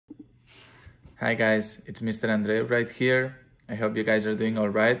Hi guys, it's Mr. Andreu right here. I hope you guys are doing all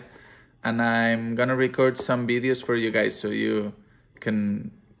right. And I'm gonna record some videos for you guys so you can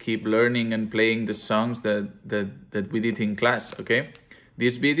keep learning and playing the songs that we did in class, okay?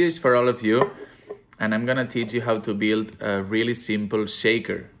 This video is for all of you, and I'm gonna teach you how to build a really simple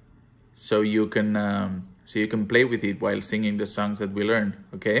shaker so you can play with it while singing the songs that we learned,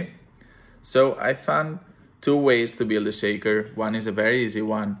 okay? So I found two ways to build a shaker. One is a very easy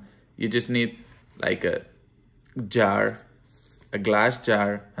one. You just need like a jar, a glass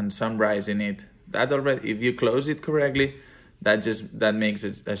jar, and some rice in it. That already, if you close it correctly, that makes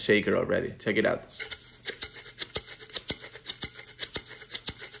it a shaker already. Check it out.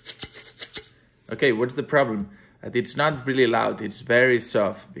 Okay, what's the problem? It's not really loud. It's very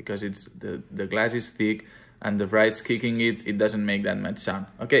soft because the glass is thick and the rice kicking it doesn't make that much sound.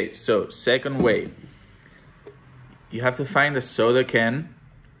 Okay, so second way, you have to find a soda can.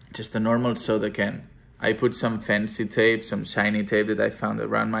 Just a normal soda can. I put some fancy tape, some shiny tape that I found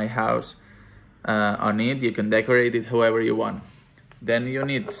around my house on it. You can decorate it however you want. Then you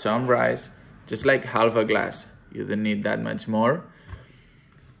need some rice, just like half a glass. You don't need that much more.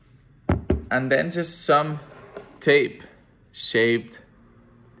 And then just some tape shaped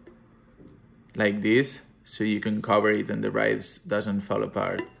like this, so you can cover it and the rice doesn't fall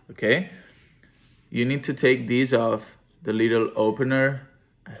apart, okay? You need to take this off, the little opener.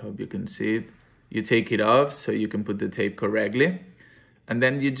 I hope you can see it. You take it off so you can put the tape correctly. And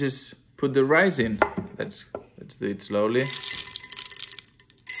then you just put the rice in. Let's do it slowly.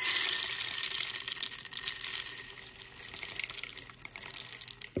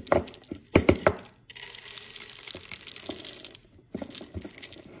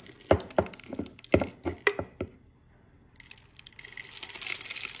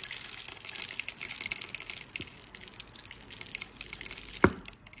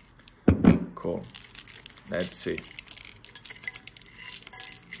 Cool. Let's see.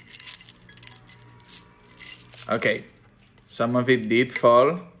 Okay, some of it did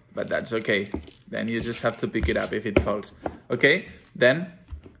fall, but that's okay. Then you just have to pick it up if it falls. Okay, then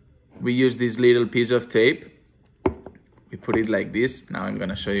we use this little piece of tape. We put it like this. Now I'm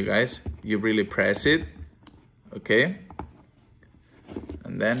gonna show you guys. You really press it, okay?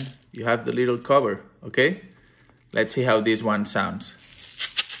 And then you have the little cover, okay? Let's see how this one sounds.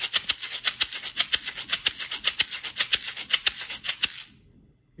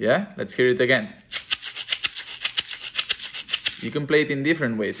 Yeah, let's hear it again. You can play it in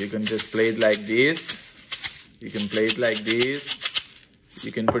different ways. You can just play it like this. You can play it like this.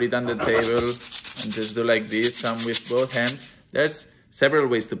 You can put it on the table and just do like this, some with both hands. There's several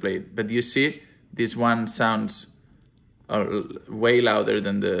ways to play it, but you see, this one sounds way louder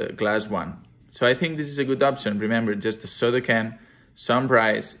than the glass one. So I think this is a good option. Remember, just a soda can, some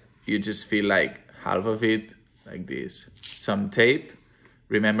rice, you just feel like half of it, like this. Some tape.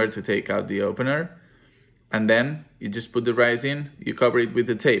 Remember to take out the opener, and then you just put the rice in, you cover it with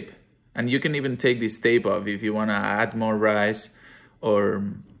the tape. And you can even take this tape off if you wanna add more rice or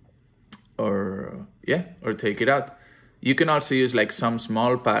take it out. You can also use like some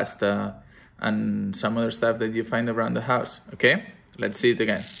small pasta and some other stuff that you find around the house, okay? Let's see it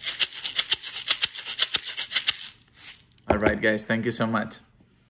again. All right, guys, thank you so much.